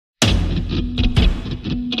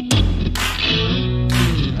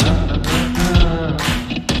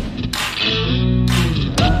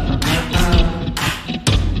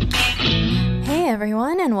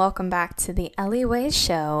and welcome back to the Ellie Way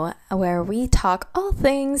Show, where we talk all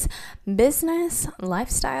things business,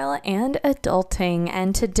 lifestyle, and adulting.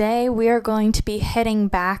 And today we are going to be hitting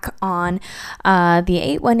back on the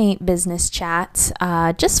 818 business chats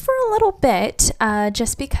just for a little bit,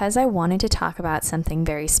 just because I wanted to talk about something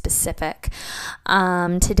very specific.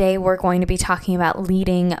 Today we're going to be talking about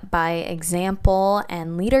leading by example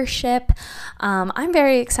and leadership. I'm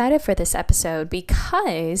very excited for this episode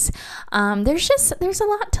because there's a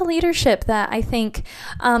lot to leadership that I think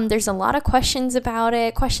there's a lot of questions about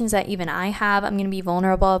it, questions that even I have. I'm going to be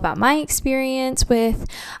vulnerable about my experience with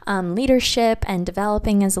leadership and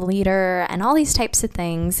developing as a leader and all these types of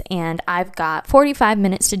things, and I've got 45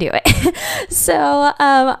 minutes to do it. So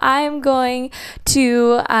I'm going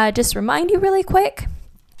to just remind you really quick.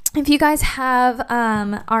 If you guys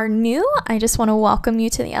are new, I just want to welcome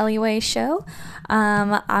you to the Ellie Way Show.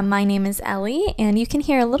 My name is Ellie, and you can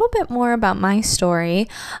hear a little bit more about my story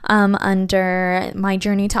under my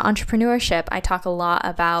journey to entrepreneurship. I talk a lot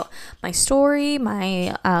about my story,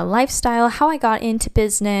 my lifestyle, how I got into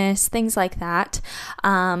business, things like that,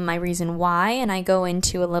 my reason why, and I go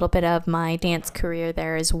into a little bit of my dance career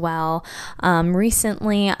there as well.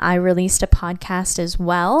 Recently, I released a podcast as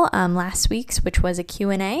well, last week's, which was a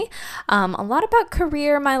Q&A. A lot about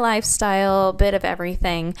career, my lifestyle, bit of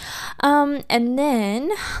everything. And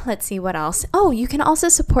then let's see what else. Oh, you can also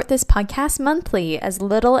support this podcast monthly, as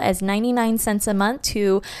little as 99 cents a month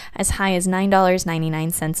to as high as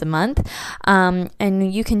 $9.99 a month.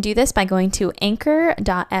 And you can do this by going to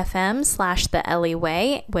anchor.fm/the Ellie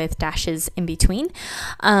Way with dashes in between.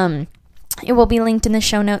 It will be linked in the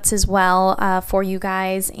show notes as well for you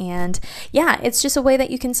guys. And yeah, it's just a way that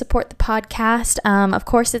you can support the podcast. Of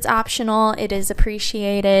course, it's optional. It is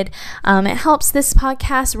appreciated. It helps this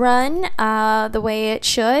podcast run the way it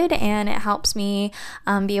should. And it helps me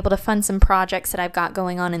be able to fund some projects that I've got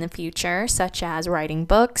going on in the future, such as writing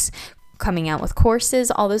books, coming out with courses,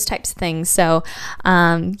 all those types of things. So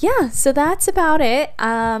so that's about it.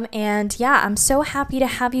 And yeah, I'm so happy to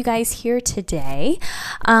have you guys here today.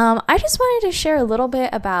 I just wanted to share a little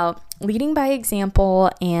bit about leading by example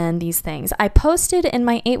and these things. I posted in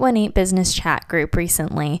my 818 business chat group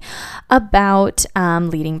recently about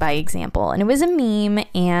leading by example, and it was a meme,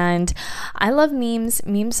 and I love memes.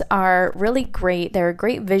 Memes are really great. They're a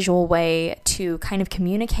great visual way to kind of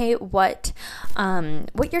communicate what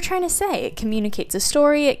you're trying to say. It communicates a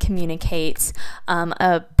story. It communicates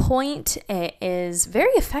a point. It is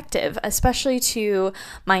very effective, especially to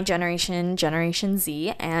my generation, Generation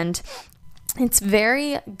Z, and it's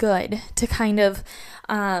very good to kind of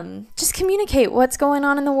just communicate what's going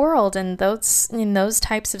on in the world in those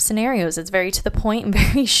types of scenarios. It's very to the point and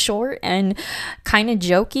very short and kind of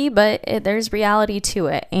jokey, but there's reality to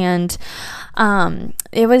it. And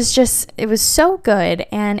it was so good,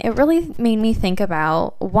 and it really made me think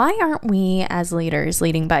about, why aren't we as leaders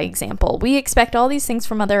leading by example? We expect all these things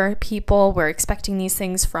from other people. We're expecting these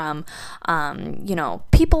things from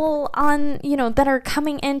people on that are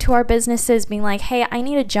coming into our businesses being like, hey, I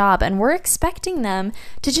need a job, and we're expecting them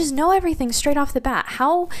to just know everything straight off the bat.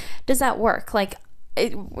 How does that work?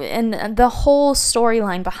 And the whole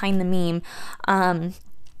storyline behind the meme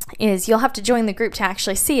is, you'll have to join the group to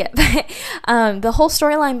actually see it. But the whole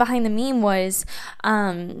storyline behind the meme was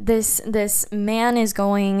this man is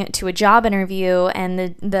going to a job interview, and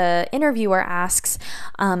the interviewer asks,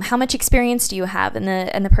 how much experience do you have?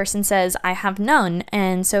 And the person says, I have none.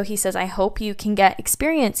 And so he says, I hope you can get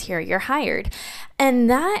experience here. You're hired. And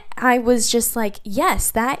that, I was just like,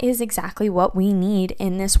 yes, that is exactly what we need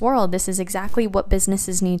in this world. This is exactly what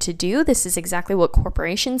businesses need to do. This is exactly what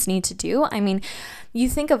corporations need to do. I mean, you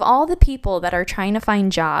think of all the people that are trying to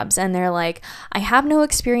find jobs, and they're like, I have no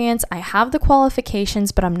experience, I have the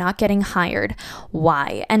qualifications, but I'm not getting hired.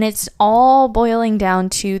 Why? And it's all boiling down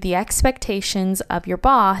to the expectations of your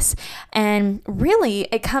boss. And really,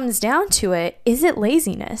 it comes down to it, is it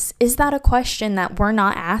laziness? Is that a question that we're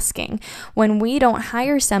not asking? When we don't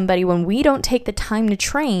hire somebody, when we don't take the time to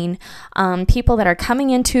train people that are coming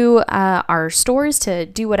into our stores to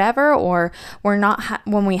do whatever, or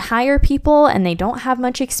when we hire people and they don't have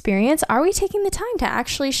much experience, are we taking the time to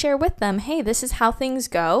actually share with them, hey, this is how things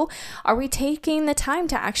go? Are we taking the time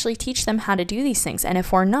to actually teach them how to do these things? And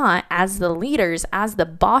if we're not, as the leaders, as the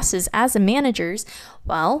bosses, as the managers,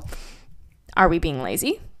 well, are we being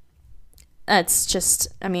lazy? It's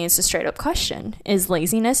a straight up question. Is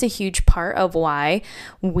laziness a huge part of why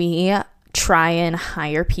we try and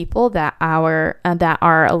hire people that are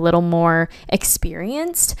a little more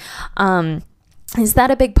experienced? Is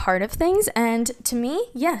that a big part of things? And to me,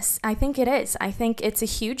 yes, I think it is. I think it's a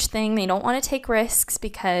huge thing. They don't want to take risks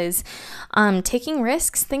because taking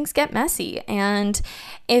risks, things get messy. And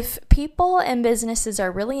if people and businesses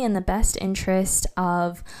are really in the best interest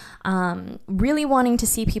of really wanting to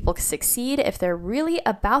see people succeed, if they're really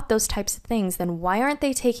about those types of things, then why aren't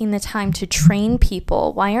they taking the time to train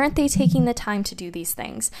people? Why aren't they taking the time to do these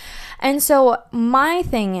things? And so my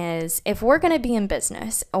thing is, if we're going to be in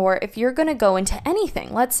business, or if you're going to go into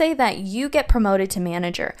anything, let's say that you get promoted to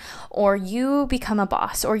manager, or you become a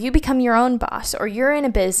boss, or you become your own boss, or you're in a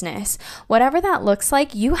business, whatever that looks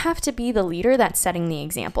like, you have to be the leader that's setting the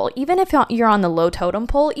example. Even if you're on the low totem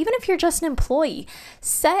pole, even if you're just an employee,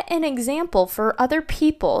 set an example for other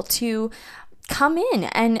people to come in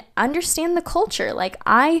and understand the culture. Like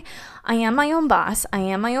I am my own boss. I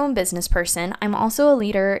am my own business person. I'm also a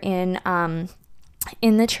leader in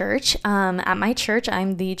the church. At my church,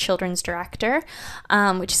 I'm the children's director,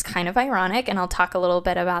 which is kind of ironic, and I'll talk a little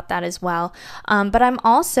bit about that as well. But I'm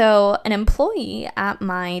also an employee at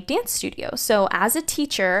my dance studio. So as a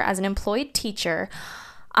teacher, as an employed teacher,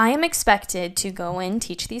 I am expected to go and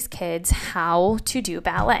teach these kids how to do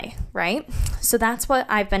ballet, right? So that's what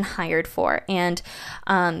I've been hired for. And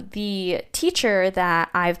the teacher that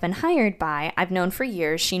I've been hired by, I've known for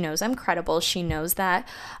years. She knows I'm credible. She knows that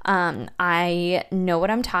I know what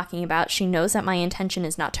I'm talking about. She knows that my intention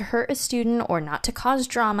is not to hurt a student or not to cause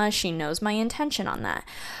drama. She knows my intention on that.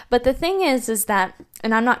 But the thing is that,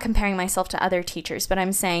 and I'm not comparing myself to other teachers, but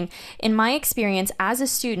I'm saying in my experience as a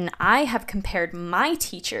student, I have compared my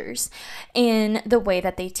teachers in the way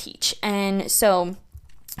that they teach. And so,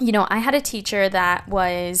 you know, I had a teacher that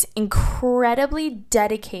was incredibly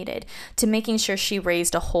dedicated to making sure she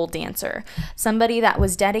raised a whole dancer. Somebody that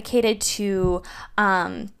was dedicated to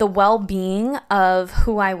the well-being of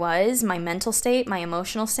who I was, my mental state, my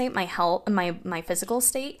emotional state, my health, my physical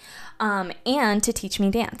state, and to teach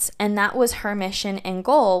me dance. And that was her mission and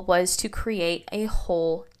goal, was to create a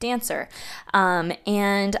whole dancer.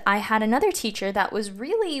 And I had another teacher that was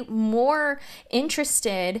really more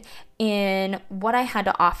interested in what I had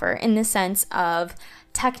to offer, in the sense of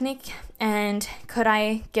technique and could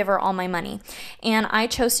I give her all my money. And I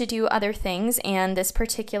chose to do other things, and this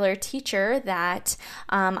particular teacher that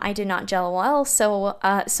I did not gel well so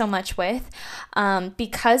much with,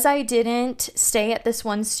 because I didn't stay at this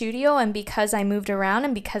one studio, and because I moved around,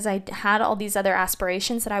 and because I had all these other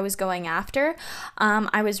aspirations that I was going after,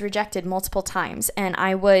 I was rejected multiple times, and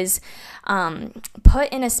I was put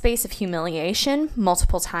in a space of humiliation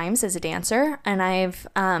multiple times as a dancer.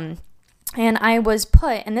 And I was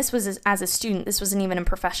put, and this was as a student, this wasn't even a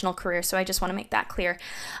professional career, so I just want to make that clear.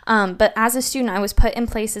 But as a student, I was put in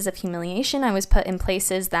places of humiliation. I was put in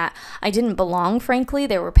places that I didn't belong, frankly.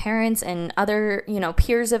 There were parents and other,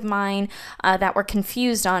 peers of mine that were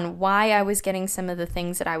confused on why I was getting some of the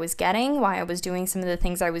things that I was getting, why I was doing some of the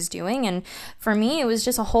things I was doing. And for me, it was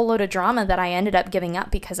just a whole load of drama that I ended up giving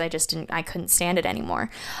up because I couldn't stand it anymore.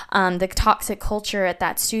 The toxic culture at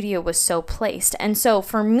that studio was so placed. And so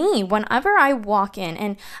for me, whenever I walk in,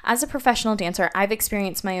 and as a professional dancer, I've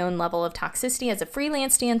experienced my own level of toxicity as a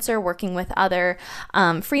freelance dancer, working with other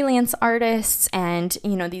freelance artists, and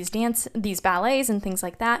these ballets and things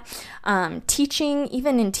like that.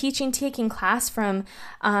 Taking class from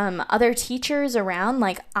other teachers around,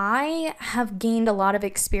 like I have gained a lot of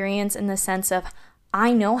experience in the sense of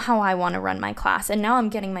I know how I want to run my class, and now I'm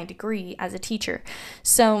getting my degree as a teacher.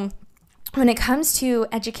 So when it comes to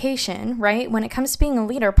education, right, when it comes to being a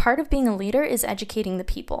leader, part of being a leader is educating the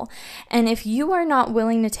people. And if you are not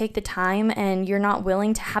willing to take the time, and you're not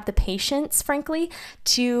willing to have the patience, frankly,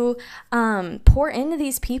 to pour into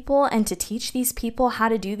these people and to teach these people how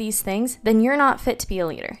to do these things, then you're not fit to be a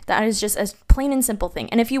leader. That is just a plain and simple thing.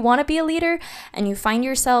 And if you want to be a leader and you find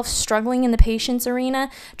yourself struggling in the patience arena,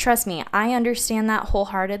 trust me, I understand that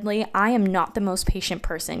wholeheartedly. I am not the most patient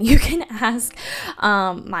person. You can ask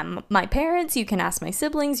my parents, you can ask my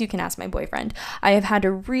siblings, you can ask my boyfriend. I have had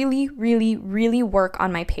to really, really, really work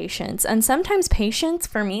on my patience. And sometimes patience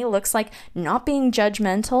for me looks like not being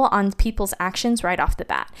judgmental on people's actions right off the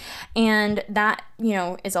bat. And that,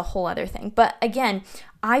 is a whole other thing. But again,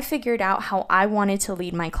 I figured out how I wanted to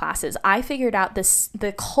lead my classes. I figured out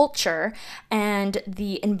the culture and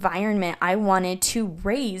the environment I wanted to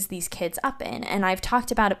raise these kids up in. And I've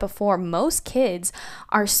talked about it before. Most kids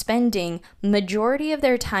are spending majority of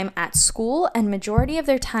their time at school and majority of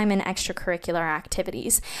their time in extracurricular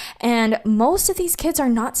activities. And most of these kids are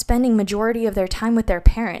not spending majority of their time with their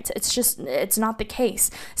parents. It's not the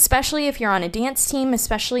case, especially if you're on a dance team,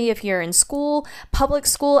 especially if you're in school, public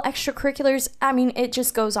school, extracurriculars. I mean, it just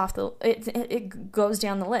voice goes off it goes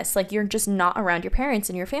down the list. Like, you're just not around your parents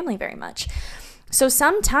and your family very much. So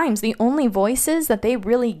sometimes the only voices that they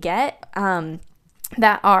really get,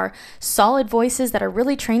 that are solid voices, that are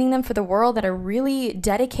really training them for the world, that are really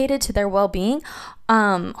dedicated to their well-being,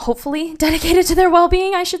 hopefully dedicated to their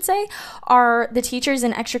well-being, I should say, are the teachers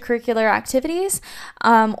in extracurricular activities,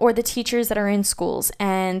 or the teachers that are in schools,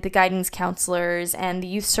 and the guidance counselors, and the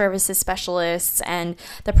youth services specialists, and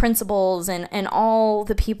the principals, and all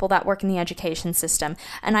the people that work in the education system.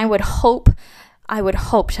 And I would hope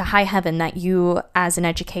to high heaven that you, as an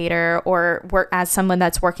educator or as someone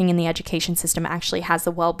that's working in the education system, actually has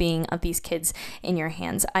the well-being of these kids in your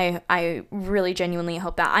hands. I really genuinely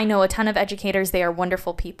hope that. I know a ton of educators. They are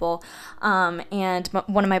wonderful people. And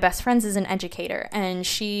one of my best friends is an educator, and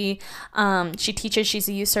she teaches. She's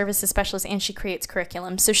a youth services specialist, and she creates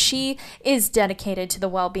curriculum. So she is dedicated to the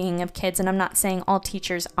well-being of kids. And I'm not saying all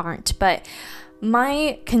teachers aren't, but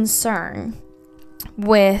my concern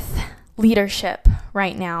with leadership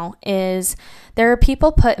right now is there are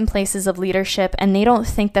people put in places of leadership, and they don't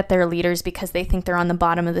think that they're leaders because they think they're on the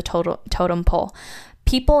bottom of the totem pole.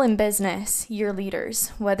 People in business, you're leaders.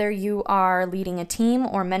 Whether you are leading a team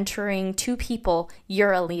or mentoring 2 people,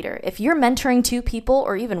 you're a leader. If you're mentoring 2 people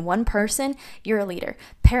or even 1 person, you're a leader.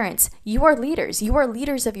 Parents, you are leaders. You are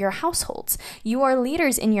leaders of your households. You are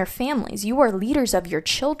leaders in your families. You are leaders of your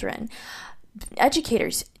children.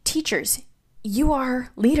 Educators, teachers, you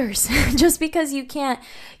are leaders. Just because you can't,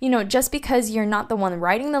 just because you're not the one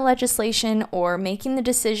writing the legislation or making the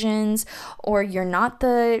decisions, or you're not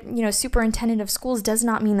the, superintendent of schools, does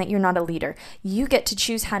not mean that you're not a leader. You get to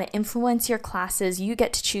choose how to influence your classes. You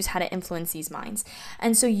get to choose how to influence these minds.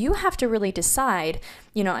 And so you have to really decide,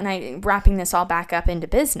 and wrapping this all back up into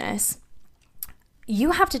business,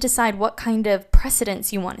 you have to decide what kind of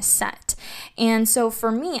precedents you want to set. And so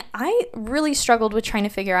for me, I really struggled with trying to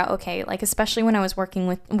figure out, okay, like especially when I was working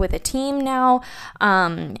with a team now,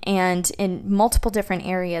 and in multiple different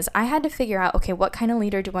areas, I had to figure out, okay, what kind of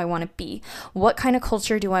leader do I want to be? What kind of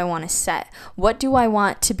culture do I want to set? What do I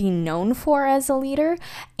want to be known for as a leader?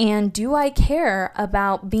 And do I care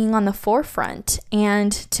about being on the forefront?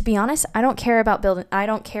 And to be honest, I don't care about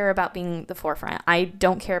being the forefront. I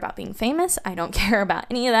don't care about being famous. I don't care about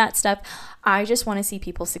any of that stuff. I just want to see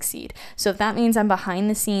people succeed. So if that means I'm behind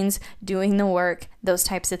the scenes doing the work, those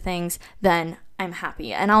types of things, then I'm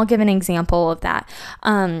happy. And I'll give an example of that.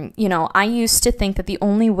 I used to think that the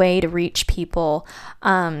only way to reach people,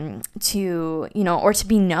 or to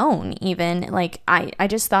be known even, like I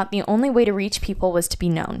just thought the only way to reach people was to be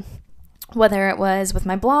known. Whether it was with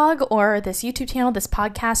my blog or this YouTube channel, this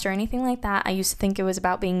podcast, or anything like that, I used to think it was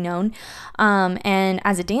about being known. And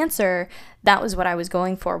as a dancer, that was what I was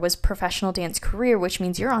going for, was professional dance career, which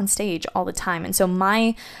means you're on stage all the time. And so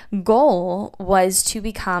my goal was to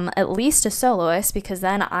become at least a soloist, because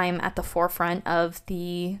then I'm at the forefront of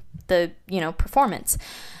the performance.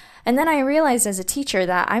 And then I realized as a teacher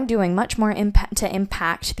that I'm doing much more to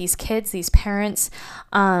impact these kids, these parents,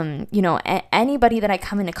 anybody that I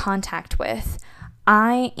come into contact with.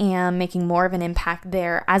 I am making more of an impact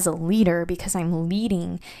there as a leader, because I'm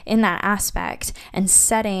leading in that aspect and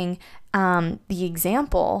setting the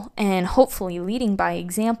example, and hopefully leading by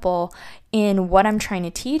example in what I'm trying to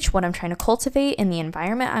teach, what I'm trying to cultivate, in the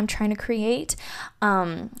environment I'm trying to create,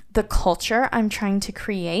 the culture I'm trying to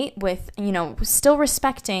create with, still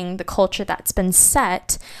respecting the culture that's been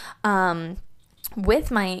set,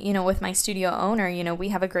 with my studio owner. We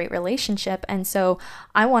have a great relationship, and so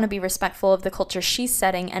I want to be respectful of the culture she's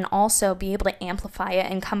setting, and also be able to amplify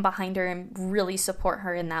it and come behind her and really support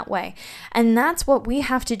her in that way. And that's what we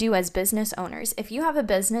have to do as business owners. If you have a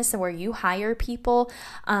business where you hire people,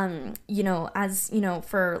 for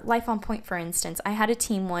Life on Point, for instance, I had a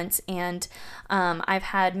team once, and I've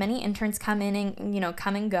had many interns come in and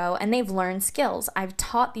come and go, and they've learned skills. I've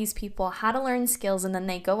taught these people how to learn skills, and then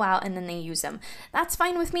they go out and then they use them. That's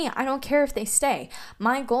fine with me. I don't care if they stay.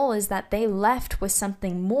 My goal is that they left with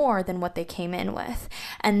something more than what they came in with.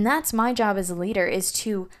 And that's my job as a leader, is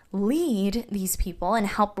to lead these people and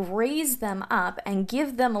help raise them up and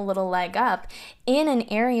give them a little leg up in an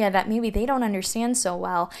area that maybe they don't understand so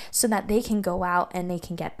well, so that they can go out and they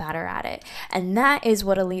can get better at it. And that is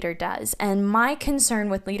what a leader does. And my concern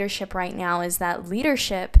with leadership right now is that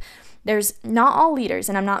leadership, there's not all leaders,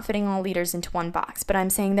 and I'm not fitting all leaders into one box, but I'm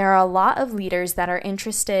saying there are a lot of leaders that are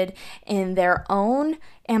interested in their own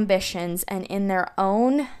ambitions and in their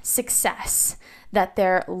own success, that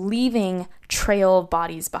they're leaving trail of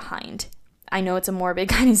bodies behind. I know it's a morbid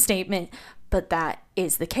kind of statement, But that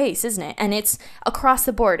is the case, isn't it? And it's across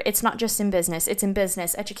the board. It's not just in business. It's in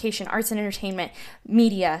business, education, arts and entertainment,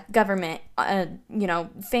 media, government,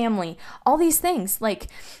 family, all these things, like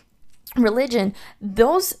religion.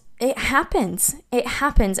 It happens.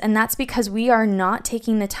 And that's because we are not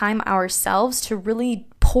taking the time ourselves to really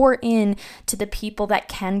pour in to the people that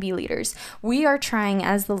can be leaders. We are trying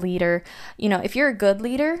as the leader, if you're a good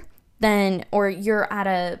leader, or you're at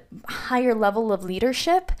a higher level of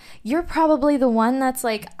leadership, you're probably the one that's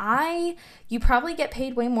like, you probably get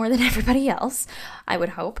paid way more than everybody else, I would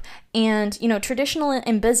hope. And, traditional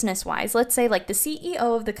and business wise, let's say like the CEO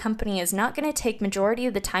of the company is not going to take majority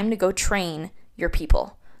of the time to go train your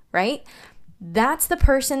people, right? That's the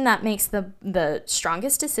person that makes the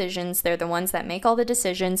strongest decisions. They're the ones that make all the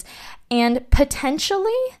decisions. And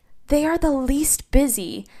potentially they are the least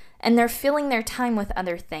busy, and they're filling their time with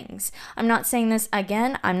other things. I'm not saying this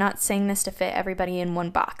to fit everybody in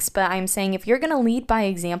one box, but I'm saying if you're going to lead by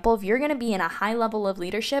example, if you're going to be in a high level of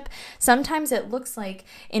leadership, sometimes it looks like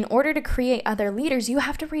in order to create other leaders, you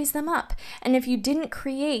have to raise them up. And if you didn't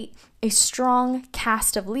create a strong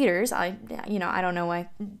cast of leaders, I don't know why I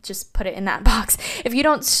just put it in that box. If you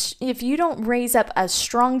don't raise up a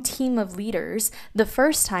strong team of leaders the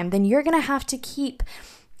first time, then you're going to have to keep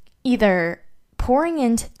either pouring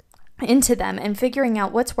into them and figuring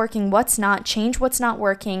out what's working, what's not, change what's not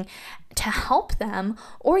working to help them,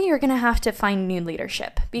 or you're going to have to find new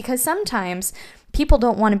leadership, because sometimes people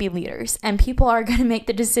don't want to be leaders and people are going to make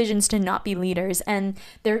the decisions to not be leaders, and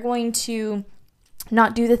they're going to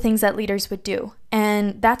not do the things that leaders would do.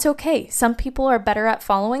 And that's okay. Some people are better at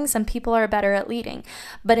following, some people are better at leading.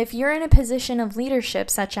 But if you're in a position of leadership,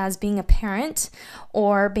 such as being a parent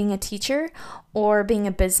or being a teacher or being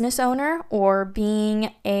a business owner or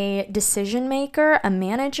being a decision maker, a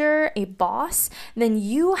manager, a boss, then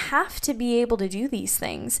you have to be able to do these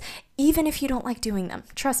things, even if you don't like doing them.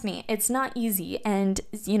 Trust me, it's not easy. And,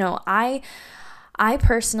 I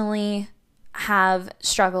personally have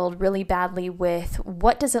struggled really badly with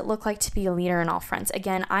what does it look like to be a leader in all fronts.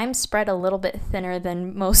 Again, I'm spread a little bit thinner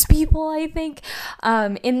than most people, I think,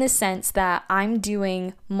 in the sense that I'm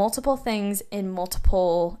doing multiple things in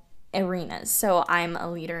multiple arenas. So I'm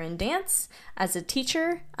a leader in dance as a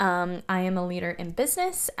teacher. I am a leader in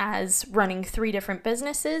business as running 3 different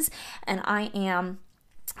businesses, and I am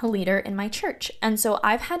a leader in my church. And so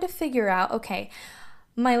I've had to figure out, okay,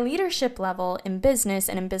 my leadership level in business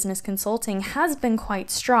and in business consulting has been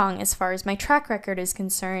quite strong as far as my track record is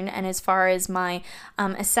concerned, and as far as my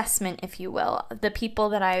assessment, if you will. The people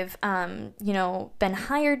that I've, been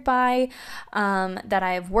hired by, that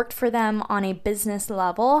I've worked for them on a business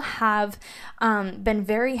level have been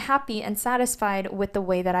very happy and satisfied with the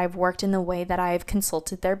way that I've worked and the way that I've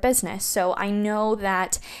consulted their business. So I know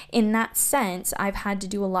that in that sense, I've had to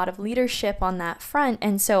do a lot of leadership on that front,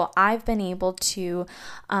 and so I've been able to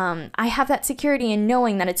I have that security in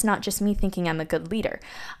knowing that it's not just me thinking I'm a good leader,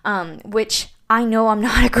 which I know I'm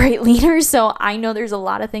not a great leader, so I know there's a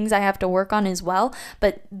lot of things I have to work on as well,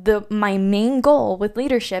 but my main goal with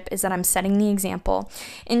leadership is that I'm setting the example.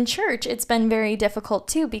 In church, it's been very difficult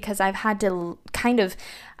too, because I've had to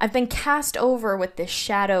I've been cast over with this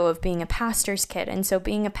shadow of being a pastor's kid. And so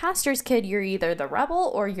being a pastor's kid, you're either the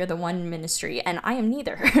rebel or you're the one in ministry, and I am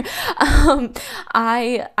neither.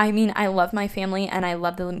 I love my family and I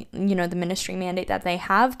love the ministry mandate that they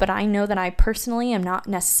have, but I know that I personally am not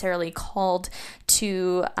necessarily called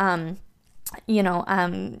to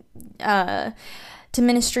to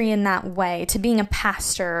ministry in that way. To being a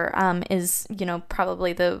pastor is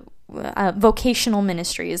probably the vocational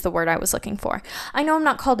ministry is the word I was looking for. I know I'm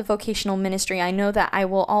not called to vocational ministry. I know that I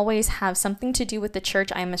will always have something to do with the church.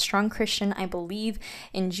 I am a strong Christian. I believe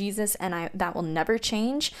in Jesus, and that will never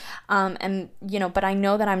change. But I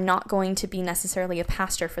know that I'm not going to be necessarily a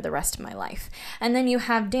pastor for the rest of my life. And then you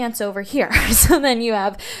have dance over here. So then you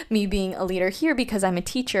have me being a leader here because I'm a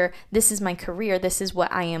teacher. This is my career. This is what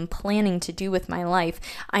I am planning to do with my life.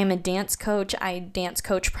 I am a dance coach. I dance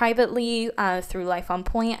coach privately through Life on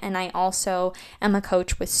Point, and I also am a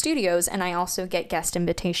coach with studios, and I also get guest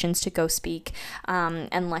invitations to go speak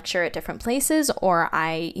and lecture at different places, or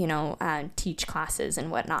I, teach classes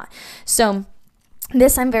and whatnot. So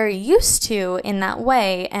this I'm very used to in that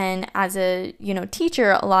way. And as a,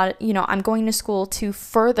 teacher, a lot, I'm going to school to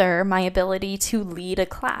further my ability to lead a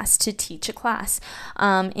class, to teach a class.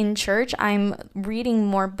 In church, I'm reading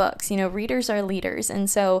more books. Readers are leaders. And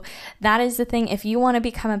so that is the thing. If you want to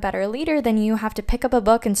become a better leader, then you have to pick up a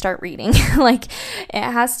book and start reading. Like, it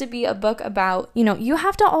has to be a book about, you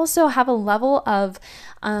have to also have a level of,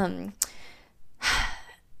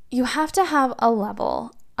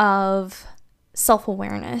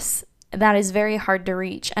 self-awareness that is very hard to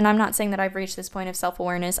reach. And I'm not saying that I've reached this point of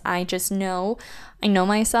self-awareness. I know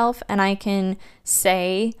myself, and I can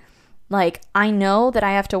say, like, I know that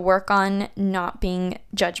I have to work on not being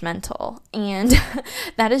judgmental. And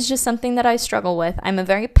that is just something that I struggle with. I'm a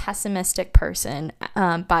very pessimistic person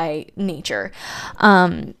by nature.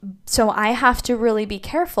 So I have to really be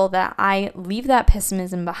careful that I leave that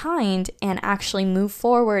pessimism behind and actually move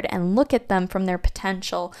forward and look at them from their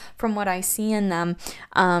potential, from what I see in them,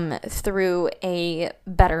 through a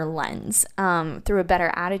better lens, through a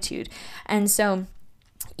better attitude. And so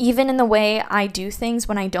even in the way I do things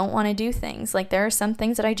when I don't want to do things, like there are some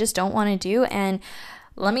things that I just don't want to do. And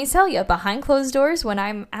let me tell you, behind closed doors, when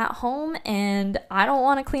I'm at home and I don't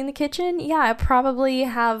want to clean the kitchen, yeah, I probably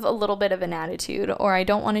have a little bit of an attitude, or I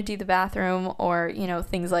don't want to do the bathroom, or,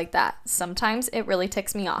 things like that. Sometimes it really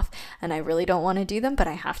ticks me off and I really don't want to do them, but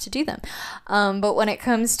I have to do them. But when it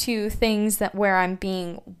comes to things where I'm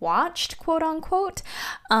being watched, quote unquote,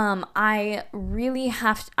 I really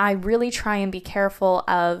try and be careful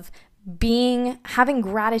of having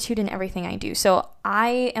gratitude in everything I do. So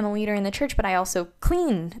I am a leader in the church, but I also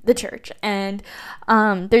clean the church. And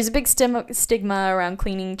there's a big stigma around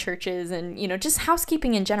cleaning churches and, just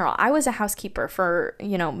housekeeping in general. I was a housekeeper for,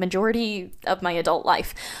 majority of my adult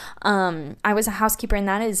life. I was a housekeeper, and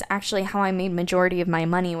that is actually how I made majority of my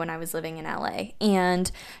money when I was living in LA.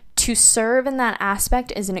 And to serve in that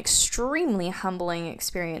aspect is an extremely humbling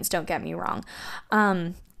experience, don't get me wrong.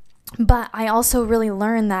 But I also really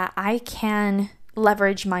learned that I can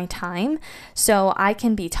leverage my time. So I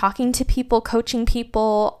can be talking to people, coaching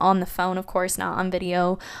people on the phone, of course, not on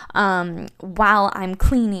video, while I'm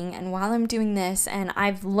cleaning and while I'm doing this. And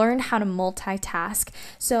I've learned how to multitask.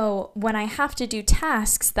 So when I have to do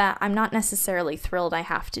tasks that I'm not necessarily thrilled I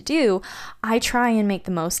have to do, I try and make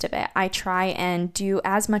the most of it. I try and do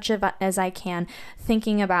as much of it as I can,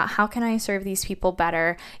 thinking about how can I serve these people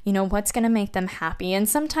better, what's going to make them happy. And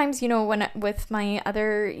sometimes, when with my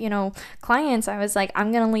other, clients, I was like,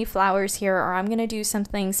 I'm going to leave flowers here, or I'm going to do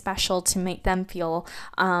something special to make them feel,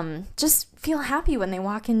 just feel happy when they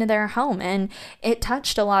walk into their home. And it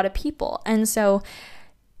touched a lot of people. And so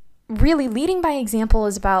really leading by example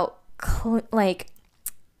is about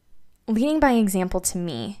leading by example to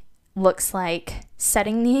me looks like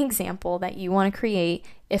setting the example that you want to create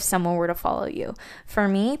if someone were to follow you. For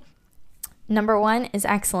me, number one is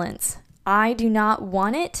excellence. I do not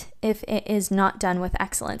want it if it is not done with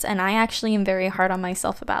excellence. And I actually am very hard on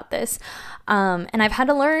myself about this. And I've had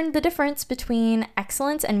to learn the difference between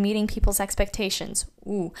excellence and meeting people's expectations.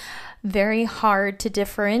 Ooh, very hard to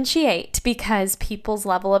differentiate because people's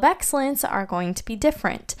level of excellence are going to be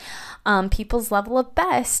different. People's level of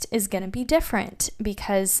best is going to be different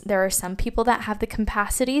because there are some people that have the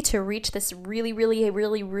capacity to reach this really, really,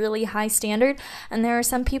 really, really high standard. And there are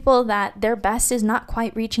some people that their best is not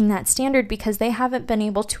quite reaching that standard because they haven't been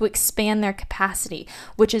able to expand their capacity,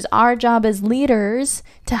 which is our job as leaders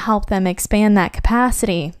to help them expand that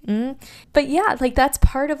capacity. But yeah, that's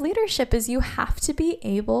part of leadership is you have to be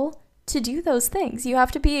able to do those things. You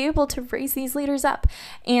have to be able to raise these leaders up,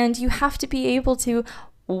 and you have to be able to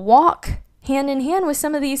walk hand in hand with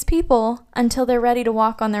some of these people until they're ready to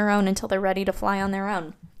walk on their own, until they're ready to fly on their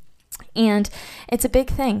own. And it's a big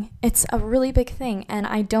thing. It's a really big thing. And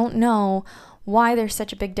I don't know why there's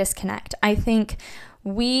such a big disconnect. I think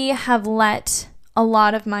we have let a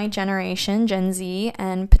lot of my generation, Gen Z,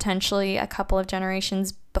 and potentially a couple of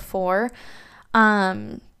generations before,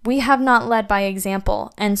 we have not led by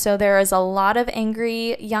example. And so there is a lot of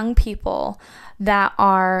angry young people that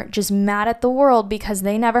are just mad at the world because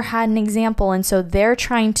they never had an example. And so they're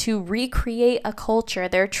trying to recreate a culture.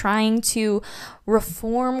 They're trying to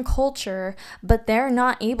reform culture, but they're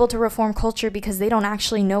not able to reform culture because they don't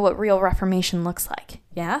actually know what real reformation looks like.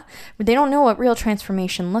 Yeah? They don't know what real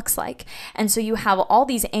transformation looks like. And so you have all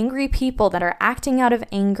these angry people that are acting out of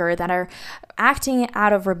anger, that are acting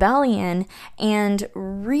out of rebellion, and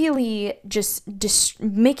really just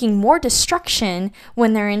making more destruction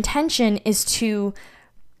when their intention is to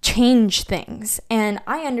change things. And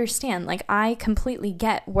I understand, I completely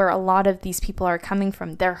get where a lot of these people are coming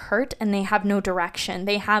from. They're hurt and they have no direction.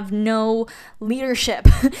 They have no leadership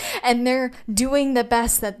and they're doing the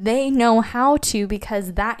best that they know how to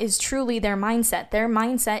because that is truly their mindset. Their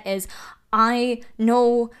mindset is, I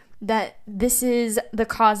know that this is the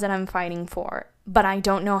cause that I'm fighting for, but I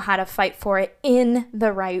don't know how to fight for it in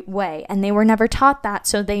the right way. And they were never taught that,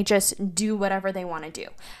 so they just do whatever they want to do.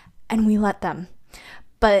 And we let them.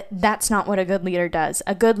 But that's not what a good leader does.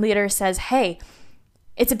 A good leader says, hey,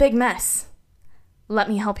 it's a big mess. Let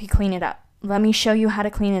me help you clean it up. Let me show you how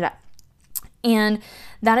to clean it up. And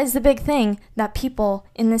that is the big thing that people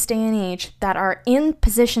in this day and age that are in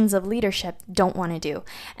positions of leadership don't want to do.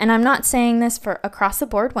 And I'm not saying this for across the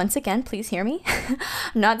board. Once again, please hear me.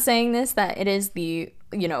 I'm not saying this that it is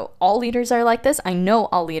all leaders are like this. I know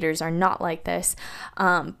all leaders are not like this.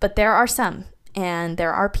 But there are some, and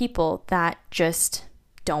there are people that just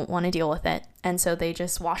don't want to deal with it. And so they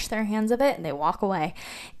just wash their hands of it and they walk away.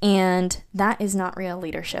 And that is not real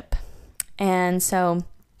leadership. And so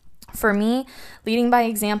for me, leading by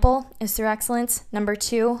example is through excellence. Number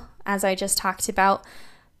 2, as I just talked about,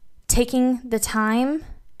 taking the time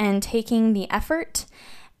and taking the effort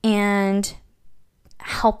and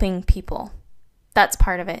helping people. That's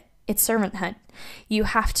part of it. It's servanthood. You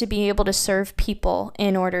have to be able to serve people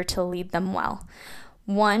in order to lead them well.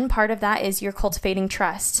 One part of that is you're cultivating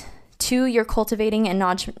trust. 2, you're cultivating a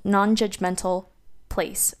non-judgmental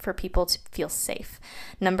place for people to feel safe.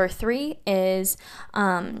 Number 3 is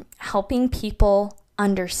helping people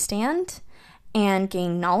understand and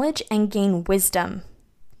gain knowledge and gain wisdom,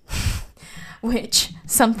 which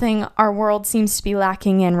something our world seems to be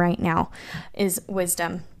lacking in right now is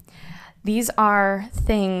wisdom. These are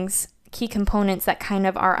things, key components that kind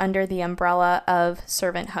of are under the umbrella of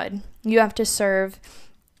servanthood. You have to serve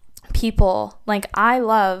people. Like, I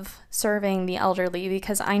love serving the elderly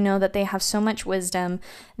because I know that they have so much wisdom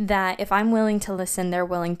that if I'm willing to listen, they're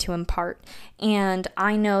willing to impart. And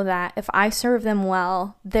I know that if I serve them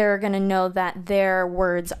well, they're going to know that their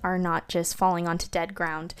words are not just falling onto dead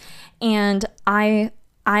ground. And I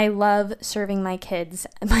love serving my kids,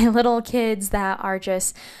 my little kids that are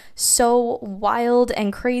just so wild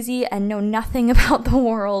and crazy and know nothing about the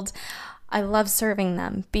world. I love serving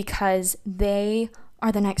them because they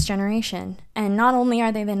are the next generation. And not only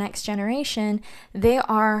are they the next generation, they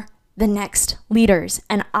are the next leaders.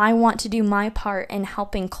 And I want to do my part in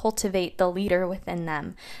helping cultivate the leader within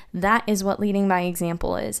them. That is what leading by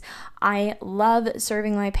example is. I love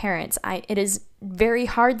serving my parents. It is very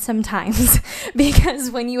hard sometimes because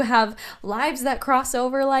when you have lives that cross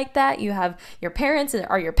over like that, you have your parents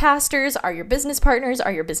are your pastors, are your business partners,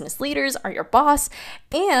 are your business leaders, are your boss,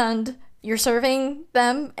 and you're serving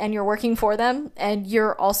them and you're working for them and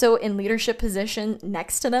you're also in leadership position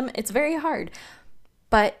next to them. It's very hard.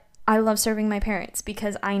 But I love serving my parents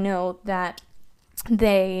because I know that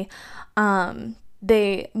they our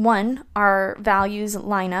values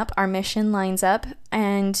line up, our mission lines up,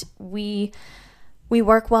 and we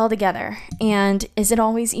work well together. And is it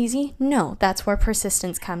always easy? No, that's where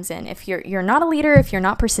persistence comes in. If you're not a leader if you're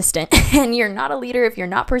not persistent, and you're not a leader if you're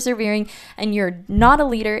not persevering, and you're not a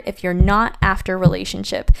leader if you're not after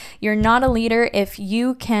relationship. You're not a leader if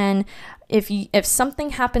something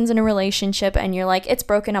happens in a relationship and you're like, it's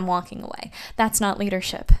broken, I'm walking away. That's not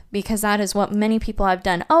leadership, because that is what many people have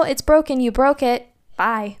done. Oh, it's broken, you broke it,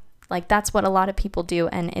 bye. Like, that's what a lot of people do,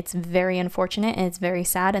 and it's very unfortunate and it's very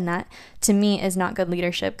sad, and that to me is not good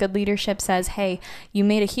leadership. Good leadership says, hey, you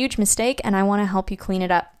made a huge mistake and I want to help you clean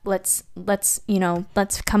it up. Let's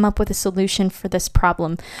come up with a solution for this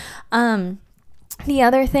problem. The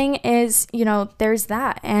other thing is, there's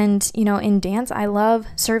that. And, in dance, I love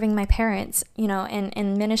serving my parents.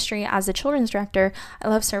 In ministry as a children's director, I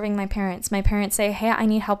love serving my parents. My parents say, hey, I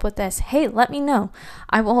need help with this. Hey, let me know.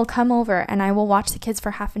 I will come over and I will watch the kids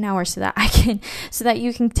for half an hour so that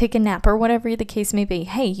you can take a nap or whatever the case may be.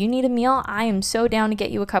 Hey, you need a meal? I am so down to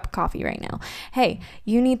get you a cup of coffee right now. Hey,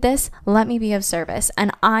 you need this? Let me be of service.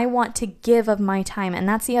 And I want to give of my time. And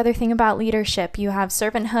that's the other thing about leadership. You have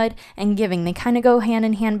servanthood and giving. They kind of go hand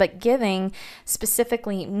in hand, but giving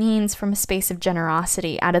specifically means from a space of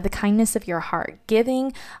generosity, out of the kindness of your heart.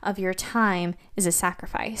 Giving of your time is a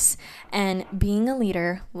sacrifice, and being a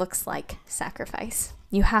leader looks like sacrifice.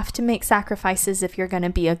 You have to make sacrifices if you're going to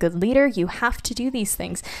be a good leader. You have to do these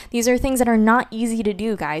things. These are things that are not easy to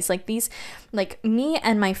do, guys. Like me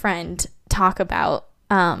and my friend talk about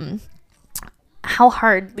how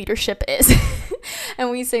hard leadership is.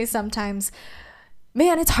 And we say sometimes,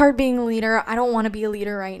 man, it's hard being a leader. I don't want to be a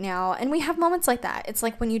leader right now. And we have moments like that. It's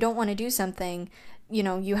like when you don't want to do something,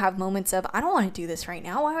 you have moments of, I don't want to do this right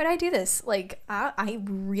now. Why would I do this? Like, I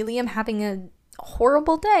really am having a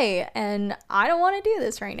horrible day and I don't want to do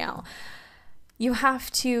this right now. You have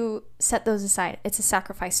to set those aside. It's a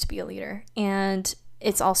sacrifice to be a leader. And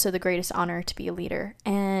it's also the greatest honor to be a leader.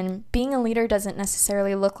 And being a leader doesn't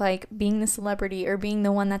necessarily look like being the celebrity or being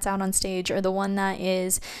the one that's out on stage or the one that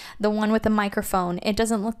is the one with the microphone. It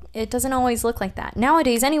doesn't always look like that.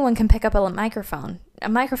 Nowadays, anyone can pick up a microphone. A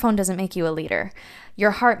microphone doesn't make you a leader. Your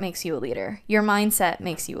heart makes you a leader. Your mindset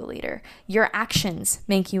makes you a leader. Your actions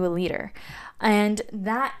make you a leader. And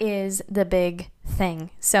that is the big thing.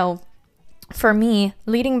 So for me,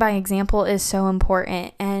 leading by example is so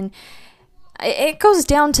important. And it goes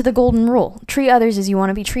down to the golden rule. Treat others as you want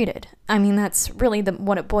to be treated. I mean, that's really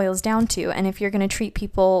what it boils down to. And if you're going to treat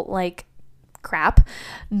people like crap,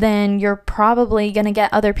 then you're probably going to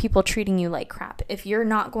get other people treating you like crap. If you're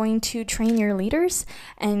not going to train your leaders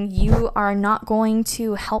and you are not going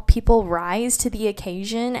to help people rise to the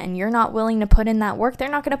occasion and you're not willing to put in that work, they're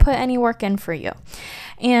not going to put any work in for you.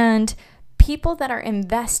 And people that are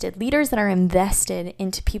invested, leaders that are invested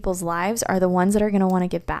into people's lives are the ones that are going to want to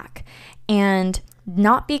give back. And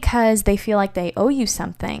not because they feel like they owe you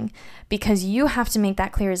something, because you have to make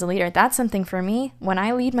that clear as a leader. That's something for me. When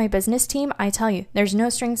I lead my business team, I tell you, there's no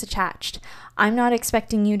strings attached. I'm not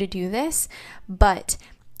expecting you to do this, but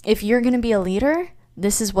if you're going to be a leader,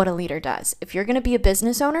 this is what a leader does. If you're going to be a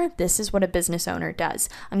business owner, this is what a business owner does.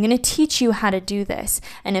 I'm going to teach you how to do this.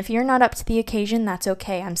 And if you're not up to the occasion, that's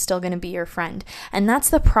okay. I'm still going to be your friend. And that's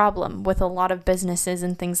the problem with a lot of businesses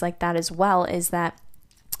and things like that as well, is that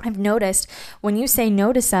I've noticed when you say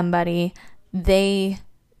no to somebody, they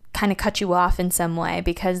kind of cut you off in some way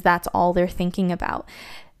because that's all they're thinking about.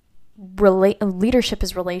 Leadership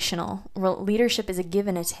is relational. Leadership is a give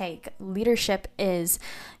and a take. Leadership is,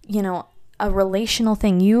 a relational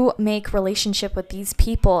thing. You make relationship with these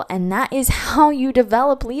people, and that is how you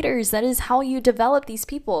develop leaders. That is how you develop these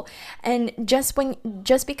people. And just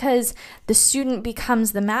because the student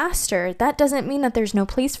becomes the master, that doesn't mean that there's no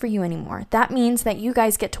place for you anymore. That means that you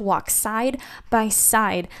guys get to walk side by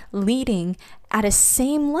side, leading at a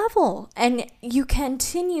same level, and you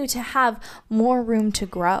continue to have more room to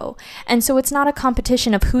grow. And so it's not a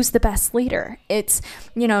competition of who's the best leader. It's,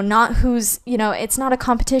 not it's not a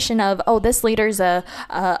competition of, oh, this leader's a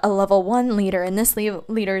level 1 leader and this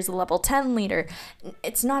leader is a level 10 leader.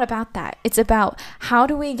 It's not about that. It's about how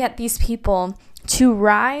do we get these people to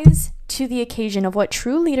rise to the occasion of what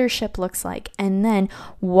true leadership looks like, and then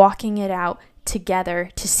walking it out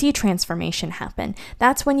together to see transformation happen.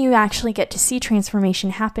 That's when you actually get to see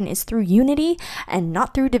transformation happen, is through unity and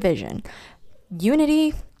not through division.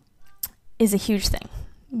 Unity is a huge thing.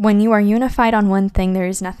 When you are unified on one thing, there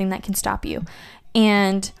is nothing that can stop you.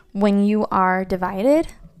 And when you are divided,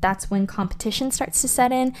 that's when competition starts to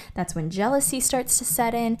set in. That's when jealousy starts to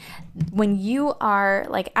set in. When you are,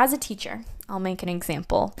 like, as a teacher, I'll make an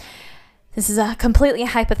example. This is a completely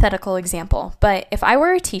hypothetical example, but if I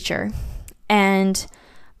were a teacher and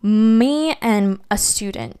me and a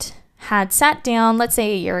student had sat down, let's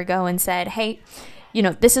say a year ago, and said, hey,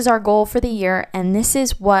 this is our goal for the year, and this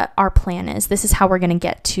is what our plan is. This is how we're going to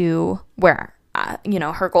get to where,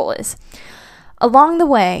 her goal is. Along the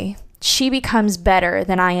way, she becomes better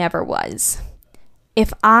than I ever was.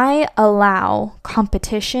 If I allow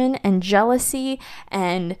competition and jealousy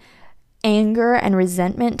and anger and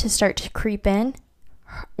resentment to start to creep in,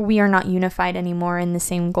 we are not unified anymore in the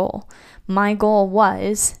same goal. My goal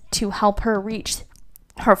was to help her reach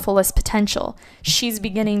her fullest potential. She's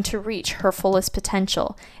beginning to reach her fullest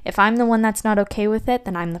potential. If I'm the one that's not okay with it,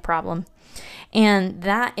 then I'm the problem. And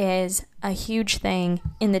that is a huge thing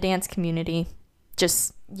in the dance community.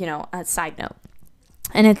 Just, a side note.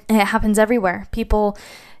 And it happens everywhere. People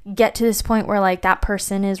get to this point where, like, that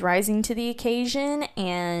person is rising to the occasion,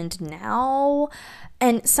 and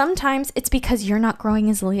sometimes it's because you're not growing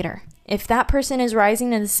as a leader. If that person is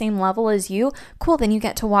rising to the same level as you, cool, then you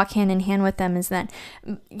get to walk hand in hand with them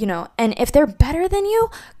and if they're better than you,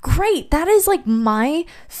 great. That is like my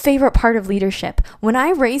favorite part of leadership. When I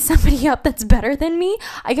raise somebody up that's better than me,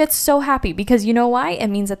 I get so happy because you know why? It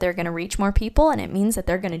means that they're going to reach more people, and it means that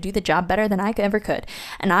they're going to do the job better than I ever could.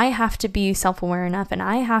 And I have to be self-aware enough, and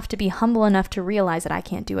I have to be humble enough to realize that I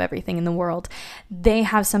can't do everything in the world. They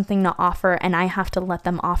have something to offer, and I have to let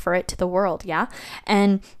them offer it to the world, yeah?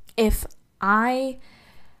 And if I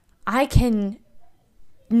can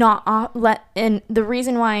not and the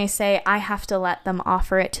reason why I say I have to let them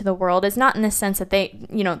offer it to the world is not in the sense that they,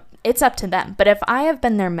 it's up to them. But if I have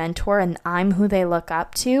been their mentor and I'm who they look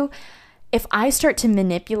up to, if I start to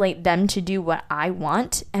manipulate them to do what I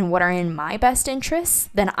want and what are in my best interests,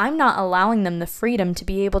 then I'm not allowing them the freedom to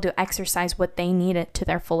be able to exercise what they need to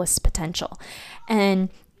their fullest potential. And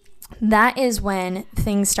that is when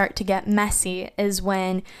things start to get messy, is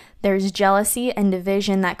when there's jealousy and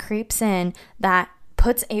division that creeps in, that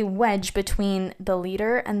puts a wedge between the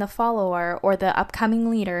leader and the follower, or the upcoming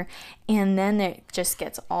leader, and then it just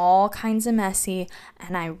gets all kinds of messy,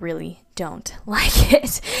 and I really don't like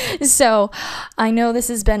it. So I know this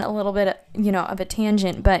has been a little bit, of a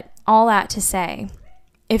tangent, but all that to say,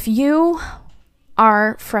 if you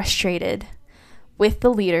are frustrated with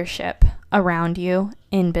the leadership around you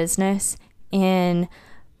in business, in,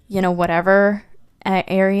 whatever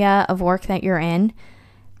area of work that you're in,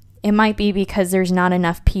 it might be because there's not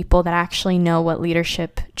enough people that actually know what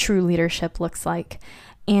true leadership looks like.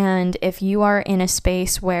 And if you are in a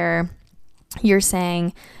space where you're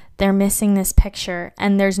saying they're missing this picture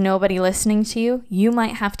and there's nobody listening to you, you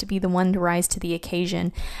might have to be the one to rise to the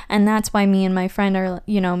occasion. And that's why me and my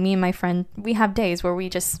friend, we have days where we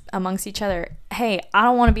just amongst each other, hey, I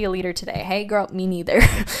don't want to be a leader today. Hey, girl, me neither.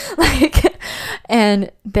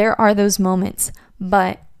 And there are those moments,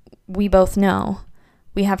 but we both know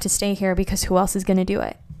we have to stay here because who else is going to do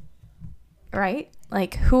it? Right?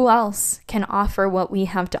 Like, who else can offer what we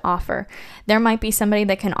have to offer? There might be somebody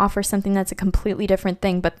that can offer something that's a completely different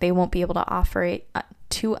thing, but they won't be able to offer it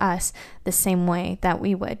to us the same way that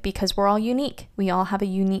we would, because we're all unique. We all have a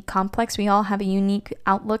unique complex. We all have a unique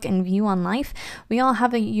outlook and view on life. We all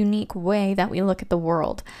have a unique way that we look at the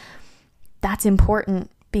world. That's important,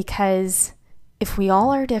 because if we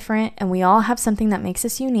all are different and we all have something that makes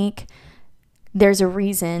us unique, there's a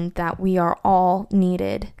reason that we are all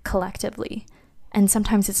needed collectively. And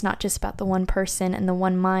sometimes it's not just about the one person and the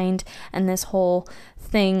one mind and this whole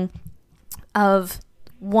thing of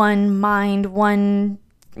one mind, one,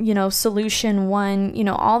 solution, one,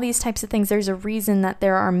 all these types of things. There's a reason that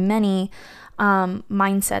there are many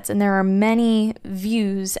mindsets and there are many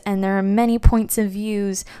views and there are many points of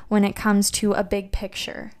views when it comes to a big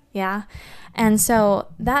picture. Yeah. And so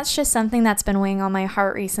that's just something that's been weighing on my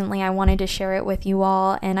heart recently. I wanted to share it with you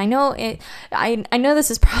all. And I know I know this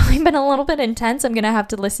has probably been a little bit intense. I'm going to have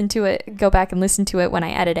to go back and listen to it when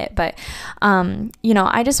I edit it. But,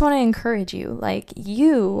 I just want to encourage you, like,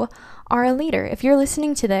 you are a leader. If you're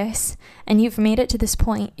listening to this and you've made it to this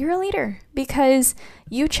point, you're a leader because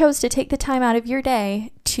you chose to take the time out of your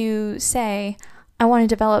day to say, I want to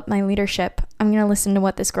develop my leadership. I'm going to listen to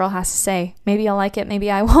what this girl has to say. Maybe I'll like it.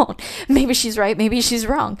 Maybe I won't. Maybe she's right. Maybe she's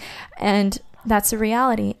wrong. And that's the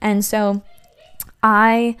reality. And so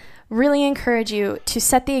I really encourage you to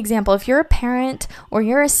set the example. If you're a parent or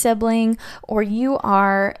you're a sibling or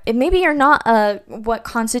maybe you're not what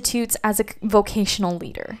constitutes as a vocational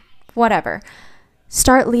leader, whatever,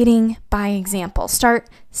 start leading by example. Start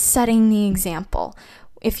setting the example.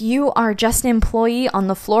 If you are just an employee on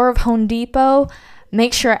the floor of Home Depot,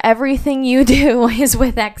 make sure everything you do is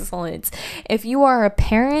with excellence. If you are a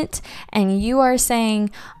parent and you are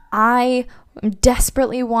saying, I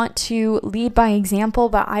desperately want to lead by example,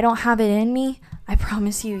 but I don't have it in me, I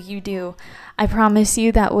promise you do. I promise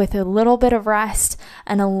you that with a little bit of rest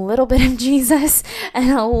and a little bit of Jesus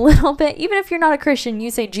and a little bit, even if you're not a Christian,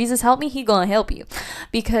 you say, Jesus, help me, He's going to help you,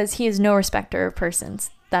 because He is no respecter of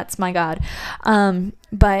persons. That's my God.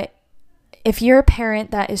 But if you're a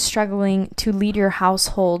parent that is struggling to lead your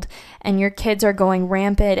household and your kids are going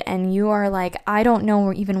rampant and you are like, I don't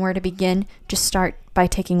know even where to begin, just start by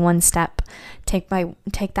taking one step. Take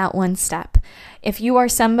that one step. If you are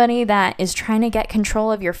somebody that is trying to get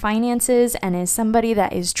control of your finances and is somebody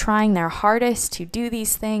that is trying their hardest to do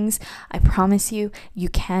these things, I promise you, you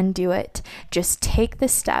can do it. Just take the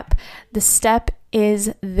step. The step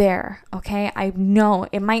is there, okay? I know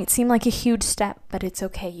it might seem like a huge step, but it's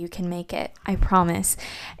okay. You can make it. I promise.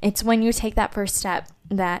 It's when you take that first step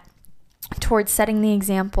that towards setting the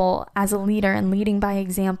example as a leader and leading by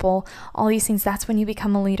example, all these things, that's when you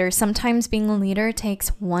become a leader. Sometimes being a leader takes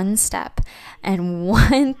one step and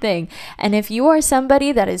one thing. And if you are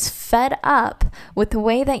somebody that is fed up with the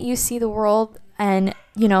way that you see the world and,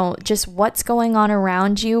 just what's going on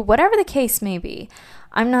around you, whatever the case may be,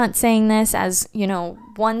 I'm not saying this as,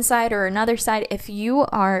 one side or another side. If you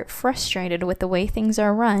are frustrated with the way things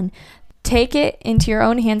are run, take it into your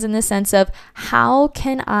own hands in the sense of, how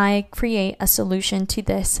can I create a solution to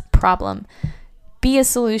this problem? Be a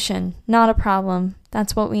solution, not a problem.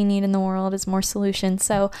 That's what we need in the world, is more solutions.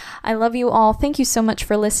 So I love you all. Thank you so much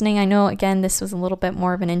for listening. I know, again, this was a little bit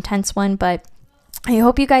more of an intense one, but I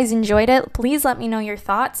hope you guys enjoyed it. Please let me know your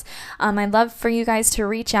thoughts. I'd love for you guys to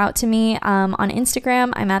reach out to me on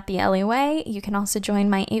Instagram. I'm at the Ellie Way. You can also join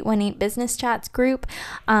my 818 Business Chats group.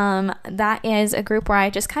 That is a group where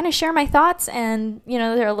I just kind of share my thoughts, and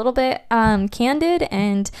they're a little bit candid,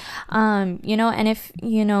 and and if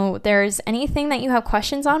there's anything that you have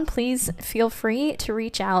questions on, please feel free to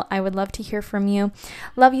reach out. I would love to hear from you.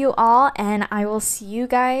 Love you all, and I will see you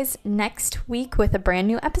guys next week with a brand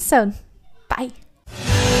new episode. Bye.